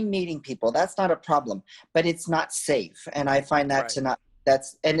don't mind meeting people. That's not a problem, but it's not safe, and I find that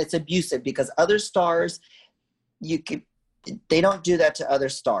and it's abusive, because other stars, they don't do that to other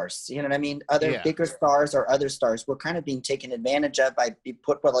stars. You know what I mean? Other Yeah. bigger stars or other stars. We're kind of being taken advantage of by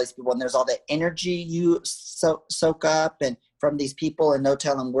put with all these people, and there's all that energy you soak up and from these people, and no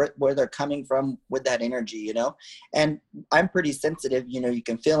telling where they're coming from with that energy, you know? And I'm pretty sensitive, you know, you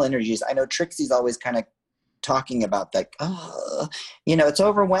can feel energies. I know Trixie's always kind of talking about like, oh, you know, it's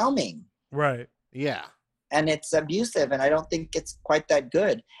overwhelming. Right. Yeah. And it's abusive, and I don't think it's quite that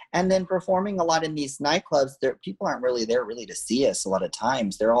good. And then performing a lot in these nightclubs, people aren't really there really to see us a lot of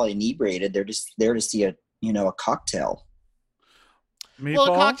times. They're all inebriated. They're just there to see a cocktail. Meatball?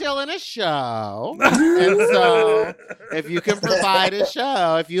 Well, a cocktail and a show. And so, if you can provide a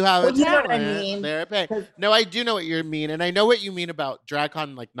show, if you have a Well, you know what I talent, mean. they're paying. No, I do know what you mean, and I know what you mean about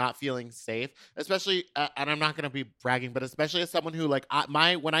DragCon like not feeling safe, especially. And I'm not going to be bragging, but especially as someone who like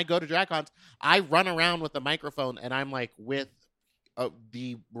when I go to DragCons, I run around with a microphone, and I'm like with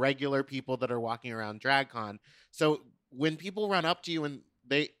the regular people that are walking around DragCon. So when people run up to you and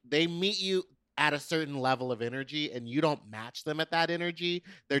they meet you at a certain level of energy and you don't match them at that energy,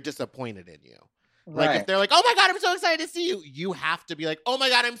 they're disappointed in you. Right. Like if they're like, oh my God, I'm so excited to see you, you have to be like, oh my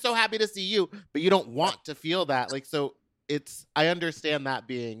God, I'm so happy to see you. But you don't want to feel that. Like, so I understand that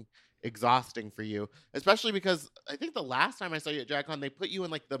being exhausting for you, especially because I think the last time I saw you at DragCon, they put you in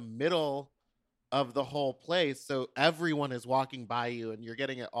like the middle of the whole place. So everyone is walking by you and you're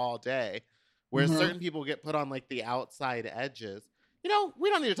getting it all day. Whereas certain people get put on like the outside edges. You know, we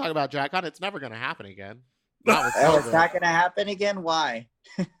don't need to talk about DragCon. It's never going to happen again. Not with Oh, it's COVID. not going to happen again? Why?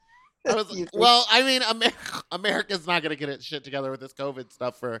 Well, I mean, America's not going to get its shit together with this COVID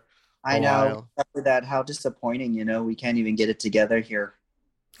stuff for I a know. while. After that, how disappointing, you know, we can't even get it together here.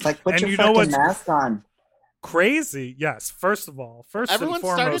 It's like, put And your you know fucking what's mask on. Crazy. Yes. First and Everyone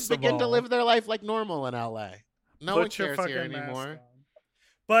foremost started begin of to all, live their life like normal in LA. No one put your cares here fucking mask anymore.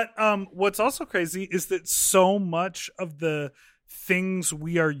 on. But what's also crazy is that so much of the things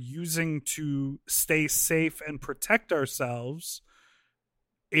we are using to stay safe and protect ourselves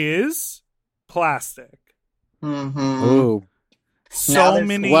is plastic. Mm-hmm. Ooh. Now So there's-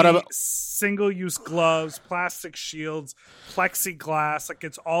 many What about- single-use gloves, plastic shields, plexiglass. Like,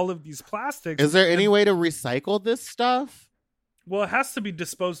 it's all of these plastics. Is there any way to recycle this stuff? Well, it has to be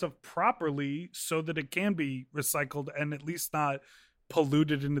disposed of properly so that it can be recycled and at least not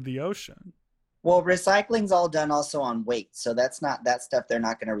polluted into the ocean. Well, recycling's all done also on weight, so that's not that stuff they're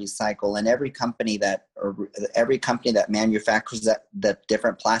not going to recycle. And every company that manufactures the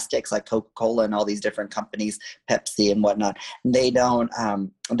different plastics, like Coca-Cola and all these different companies, Pepsi and whatnot, they don't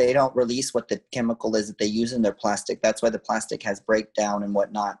release what the chemical is that they use in their plastic. That's why the plastic has breakdown and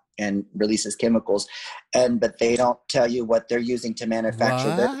whatnot and releases chemicals. But they don't tell you what they're using to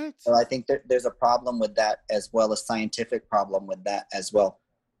manufacture their. What? So I think there's a problem with that as well, a scientific problem with that as well.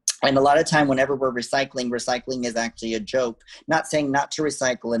 And a lot of time, whenever we're recycling is actually a joke. Not saying not to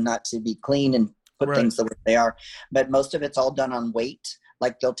recycle and not to be clean and put Right. things the way they are, but most of it's all done on weight.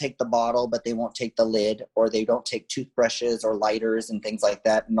 Like they'll take the bottle, but they won't take the lid, or they don't take toothbrushes or lighters and things like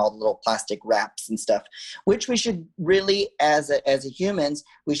that, and all the little plastic wraps and stuff. Which we should really, as humans,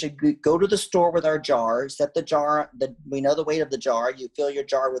 we should go to the store with our jar, set the jar. We know the weight of the jar. You fill your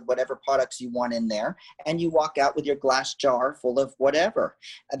jar with whatever products you want in there, and you walk out with your glass jar full of whatever.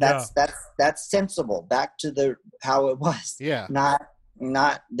 That's sensible. Back to how it was. Yeah.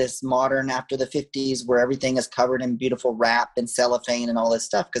 Not this modern after the 50s where everything is covered in beautiful wrap and cellophane and all this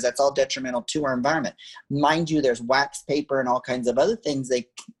stuff, because that's all detrimental to our environment. Mind you, there's wax paper and all kinds of other things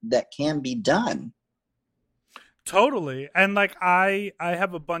that can be done. Totally. And like I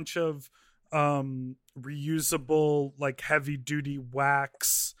have a bunch of reusable like heavy duty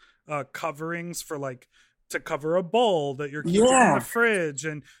wax coverings for like to cover a bowl that you're keeping in the fridge,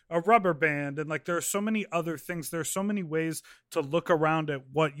 and a rubber band, and like there are so many other things. There's so many ways to look around at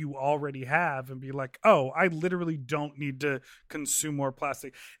what you already have and be like, oh, I literally don't need to consume more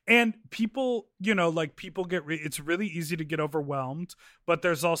plastic. And people, you know, like people it's really easy to get overwhelmed, but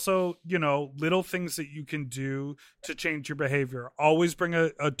there's also, you know, little things that you can do to change your behavior. Always bring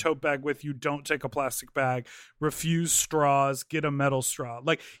a tote bag with you. Don't take a plastic bag. Refuse straws. Get a metal straw.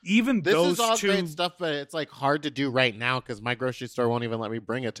 Like even This those is all two great stuff, but it's like hard to do right now because my grocery store won't even let me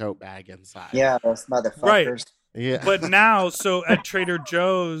bring a tote bag inside. Yeah, those motherfuckers. Right. Yeah. But now, so at Trader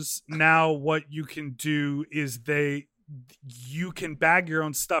Joe's, now what you can do is you can bag your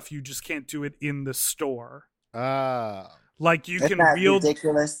own stuff. You just can't do it in the store. Like you Isn't can that wheel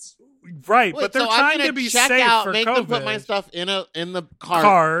ridiculous? right, Wait, but they're so I'm trying gonna to be check safe out, for make COVID. them put my stuff in the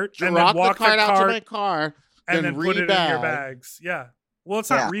cart and then drop walk the cart out to cart my car, and then put it in your rebag. bags. Yeah. Well, it's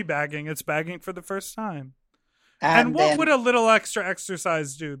not rebagging; it's bagging for the first time. And what then, would a little extra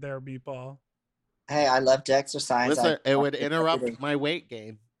exercise do there, Meatball? Hey, I love to exercise. Listen, I it would interrupt my weight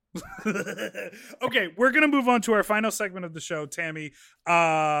gain. Okay, we're gonna move on to our final segment of the show, Tammy.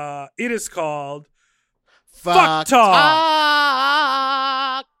 It is called Fuck Talk.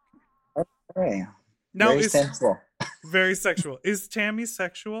 Hey, Now, very is sensual. very sexual. Is Tammy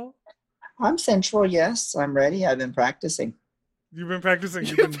sexual? I'm sensual. Yes, I'm ready. I've been practicing. You've been practicing.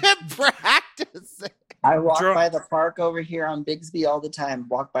 You've been practicing. I walk Dro- by the park over here on Bigsby all the time.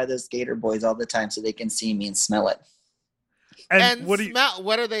 Walk by those skater boys all the time so they can see me and smell it. And what do you? smell?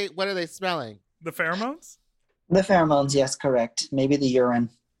 What are they smelling? The pheromones? The pheromones, yes, correct. Maybe the urine.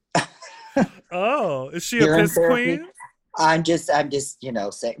 Oh, is she a Urine piss therapy? queen? I'm just,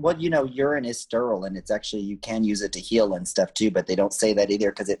 saying, well, urine is sterile and it's actually, you can use it to heal and stuff too, but they don't say that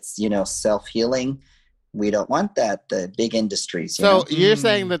either because it's, self-healing. We don't want that. The big industries. So you're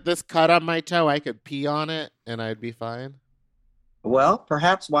saying that this cut on my toe, I could pee on it and I'd be fine? Well,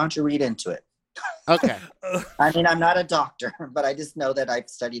 perhaps why don't you read into it? Okay. I mean, I'm not a doctor, but I just know that I've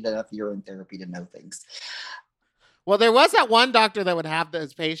studied enough urine therapy to know things. Well, there was that one doctor that would have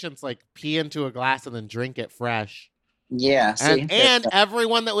his patients like pee into a glass and then drink it fresh. Yeah. See, And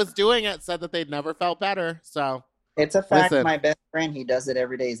everyone that was doing it said that they'd never felt better. So it's a fact. Listen. My best friend, he does it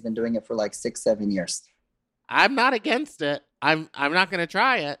every day. He's been doing it for like 6-7 years. I'm not against it. I'm not going to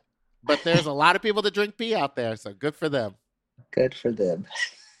try it. But there's a lot of people that drink pee out there, so good for them. Good for them.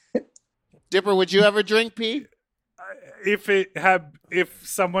 Dipper, would you ever drink pee? If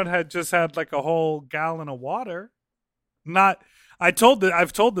someone had just had like a whole gallon of water, I've told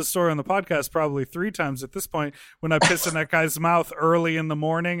this story on the podcast probably 3 times at this point when I pissed in that guy's mouth early in the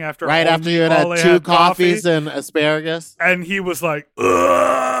morning after Right after you had had 2 coffees and asparagus. and he was like,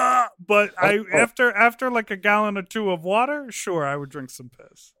 ugh! But after like a gallon or 2 of water, sure, I would drink some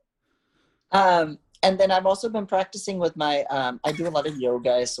piss. And then I've also been practicing with my, I do a lot of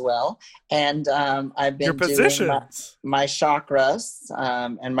yoga as well. And I've been Your positions. doing my chakras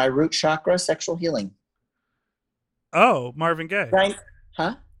and my root chakra, sexual healing. Oh, Marvin Gaye. Right?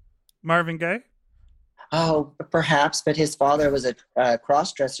 Huh? Marvin Gaye? Oh, perhaps, but his father was a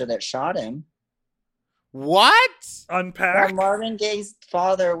cross-dresser that shot him. What? Unpack. Marvin Gaye's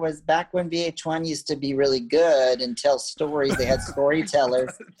father was back when VH1 used to be really good and tell stories. They had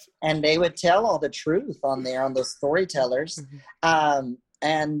storytellers, and they would tell all the truth on those storytellers. And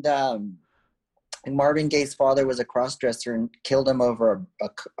Marvin Gaye's father was a cross-dresser and killed him over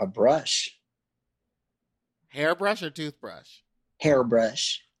a brush. Hairbrush or toothbrush?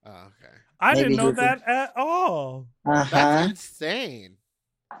 Hairbrush. Oh, okay. I Maybe didn't know he that at all. That's insane.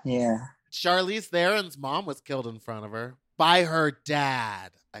 Yeah. Charlize Theron's mom was killed in front of her by her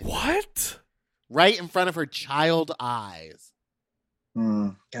dad. I think. What? Right in front of her child eyes.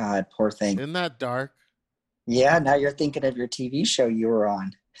 God, poor thing. Isn't that dark? Yeah, now you're thinking of your TV show you were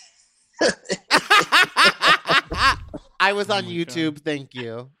on. I was on my YouTube. God. Thank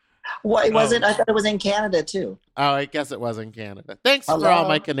you. Well, it wasn't. I thought it was in Canada too. Oh, I guess it was in Canada. Thanks Hello? for all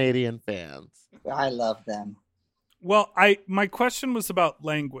my Canadian fans. I love them. Well, my question was about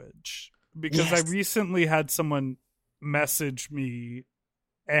language because Yes. I recently had someone message me,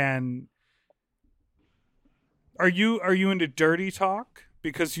 and are you into dirty talk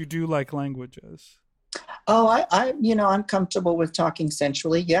because you do like languages? Oh, I'm comfortable with talking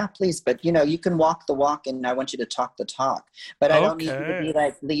sensually. Yeah, please. But, you can walk the walk and I want you to talk the talk. But I don't need you to be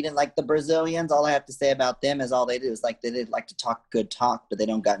like leading like the Brazilians. All I have to say about them is all they do is like they like to talk good talk, but they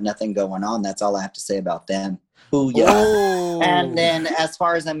don't got nothing going on. That's all I have to say about them. Ooh, yeah. Oh. And then as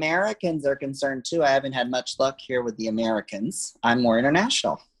far as Americans are concerned too, I haven't had much luck here with the Americans. I'm more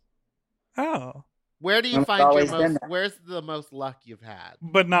international. Oh, Where do you I've find your always been most? there. Where's the most luck you've had?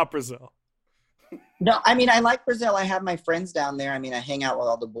 but not Brazil. No, I mean, I like Brazil. I have my friends down there. I mean, I hang out with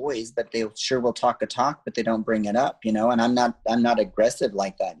all the boys, but they sure will talk a talk, but they don't bring it up, and I'm not aggressive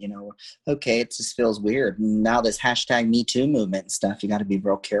like that, Okay, it just feels weird. And now this hashtag Me Too movement and stuff, you got to be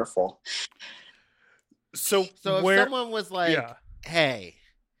real careful. So if where? someone was like, Yeah. "Hey,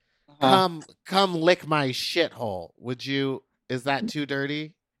 come lick my shithole," would you? Is that too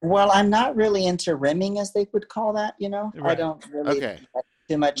dirty? Well, I'm not really into rimming, as they would call that, I Right. don't really Okay. like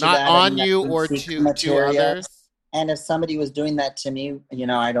too much Not of that. on I you don't or seek to material. others. And if somebody was doing that to me,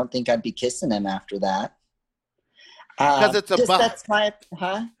 I don't think I'd be kissing them after that. 'Cause it's a butt. That's my,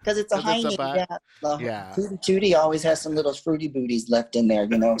 Because it's a 'Cause it's a hiney. butt. Yeah. The Yeah. Tootie Tootie always has some little fruity booties left in there,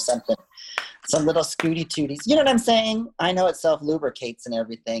 something. Some little scooty tooties. You know what I'm saying? I know it self-lubricates and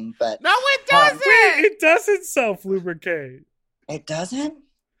everything, but No, it doesn't. Wait, it doesn't self-lubricate. it doesn't?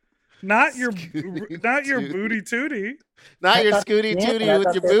 Not your Scooty booty tootie. Not I your thought- scooty yeah, tootie I with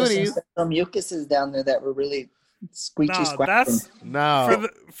thought your there was booties. some mucuses down there that were really Squeegee No, squeaking. that's No.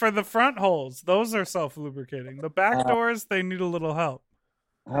 for the front holes. Those are self-lubricating. The back doors, they need a little help.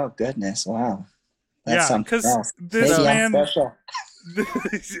 Oh goodness! Wow. That's Yeah, something because else. this Maybe man, I'm special.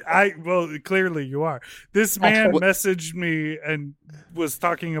 well, clearly you are. This man messaged me and was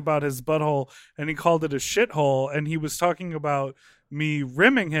talking about his butthole, and he called it a shithole, and he was talking about me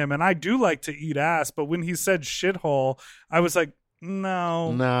rimming him, and I do like to eat ass, but when he said shithole, I was like,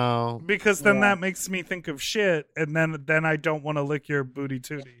 no, because then that makes me think of shit, and then I don't want to lick your booty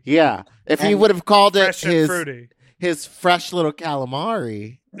tootie. Yeah. If he would have called it Fresh and fruity. his fresh little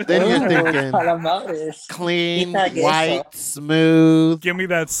calamari, then you're thinking Calamares. clean, Itageso. white, smooth. Give me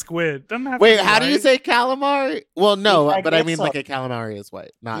that squid. Doesn't have to Wait, be how do you white. say calamari? Well, no, but I mean Itageso. like a calamari is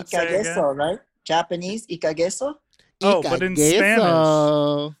white, not Say again? Ikageso, right? Japanese ikageso. Oh, but in Ikageso.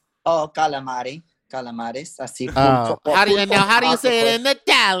 Spanish. Oh, calamari. Calamares. Así. Oh, how do you say it in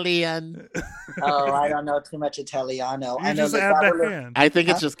Italian? Oh, I don't know too much Italiano. You I know just the add the tabulu. hand. I think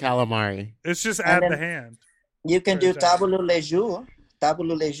it's just calamari. It's just And add then- the hand. You can For do Italian. tabulu leju.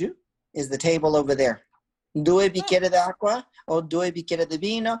 Tabulu leju is the table over there. Due bicchieri d'acqua or due bicchieri di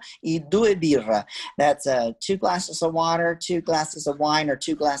vino e due birra. That's 2 glasses of water, 2 glasses of wine, or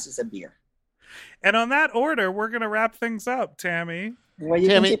 2 glasses of beer. And on that order, we're going to wrap things up, Tammy. Well, you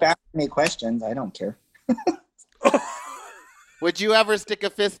Tammy- can keep asking me questions. I don't care. Would you ever stick a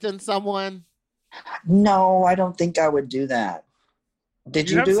fist in someone? No, I don't think I would do that. Did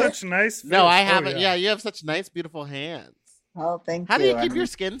you have do such it? nice No, I fists. Oh, haven't. Yeah, you have such nice, beautiful hands. Oh, thank How you. do you I keep mean, your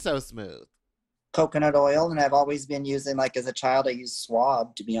skin so smooth? coconut oil, and I've always been using, like as a child, I used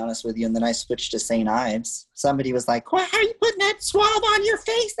Swab, to be honest with you, and then I switched to St. Ives. Somebody was like, "Well, how are you putting that Swab on your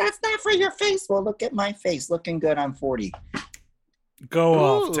face? That's not for your face." Well, look at my face, looking good. I'm 40. Go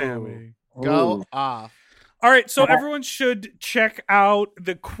off, Ooh. Tammy. Go Ooh. off. All right, so Okay. everyone should check out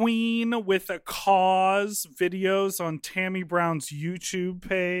the Queen with a Cause videos on Tammy Brown's YouTube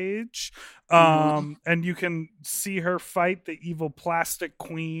page. And you can see her fight the evil plastic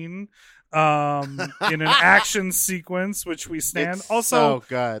queen in an action sequence, which we stand. It's Also, so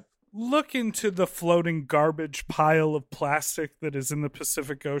good. look into the floating garbage pile of plastic that is in the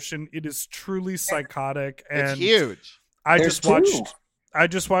Pacific Ocean. It is truly psychotic. And It's huge. There's two. I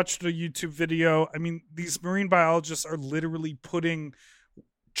just watched a YouTube video. I mean, these marine biologists are literally putting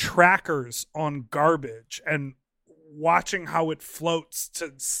trackers on garbage and watching how it floats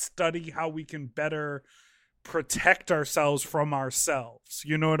to study how we can better protect ourselves from ourselves.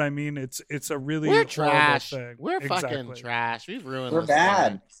 You know what I mean? It's a really We're horrible trash. thing. We're fucking Exactly. trash. We've ruined We're this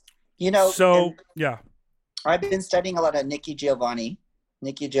bad. life. You know, So and yeah, I've been studying a lot of Nikki Giovanni.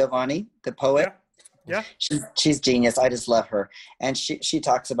 Nikki Giovanni, the poet. yeah. She's genius. I just love her, and she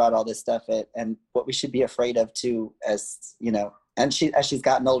talks about all this stuff and what we should be afraid of too, as you know. And as she's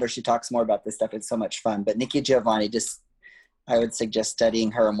gotten older, she talks more about this stuff. It's so much fun. But Nikki Giovanni, I would suggest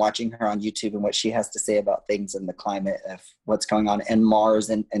studying her and watching her on YouTube and what she has to say about things and the climate of what's going on in Mars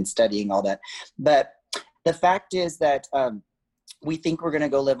and studying all that. But the fact is that we think we're going to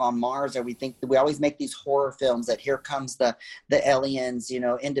go live on Mars, or we always make these horror films that here comes the aliens,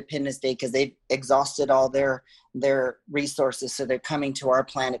 Independence Day, because they've exhausted all their resources. So they're coming to our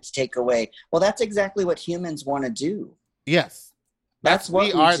planet to take away. Well, that's exactly what humans want to do. Yes. That's what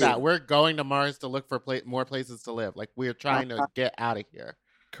we we are do. that. We're going to Mars to look for more places to live. Like, we're trying to get out of here.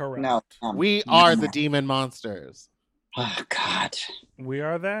 Correct. No. We are the demon monsters. Oh, God. We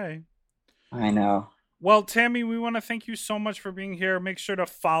are they. I know. Well, Tammy, we want to thank you so much for being here. Make sure to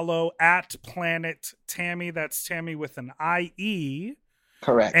follow at Planet Tammy. That's Tammy with an IE.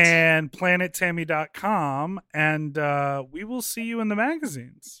 Correct. And planettammy.com. And we will see you in the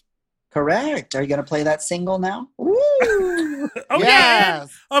magazines. Correct. Are you going to play that single now? Woo! Oh, Yes. yeah.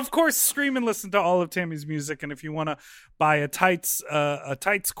 Of course, stream and listen to all of Tammy's music. And if you want to buy a Tights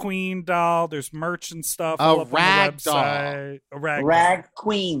Queen doll, there's merch and stuff. all up rag on the website. A rag Rag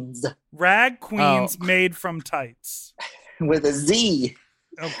Queens Rag Queens Oh. made from tights. with a Z.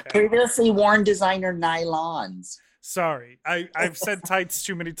 Okay. Previously worn designer nylons. Sorry. I've said tights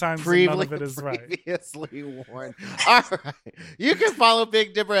too many times and none of it is right. Previously worn. All right. You can follow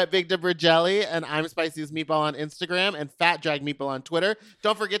Big Dipper at Big Dipper Jelly, and I'm Spicy's Meatball on Instagram and Fat Drag Meatball on Twitter.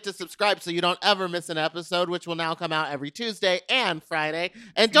 Don't forget to subscribe so you don't ever miss an episode, which will now come out every Tuesday and Friday.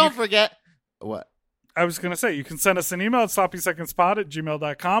 And don't forget what? I was going to say, you can send us an email at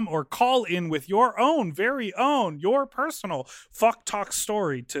sloppysecondspot@gmail.com or call in with your your personal fuck talk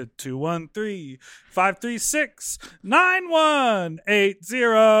story to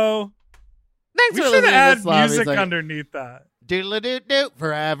 213-536-9180. Thanks We for should listening add to Sloppy music Second- underneath that. Doodle-doo-doo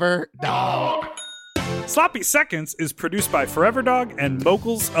forever. Dog. Sloppy Seconds is produced by Forever Dog and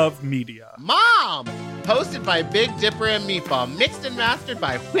Moguls of Media. Mom! Hosted by Big Dipper and Meatball. Mixed and mastered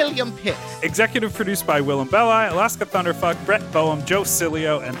by William Pitts. Executive produced by Willem Belli, Alaska Thunderfuck, Brett Boehm, Joe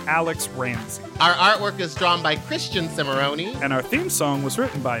Cilio, and Alex Ramsey. Our artwork is drawn by Christian Cimarroni. And our theme song was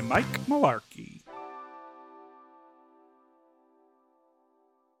written by Mike Malarkey.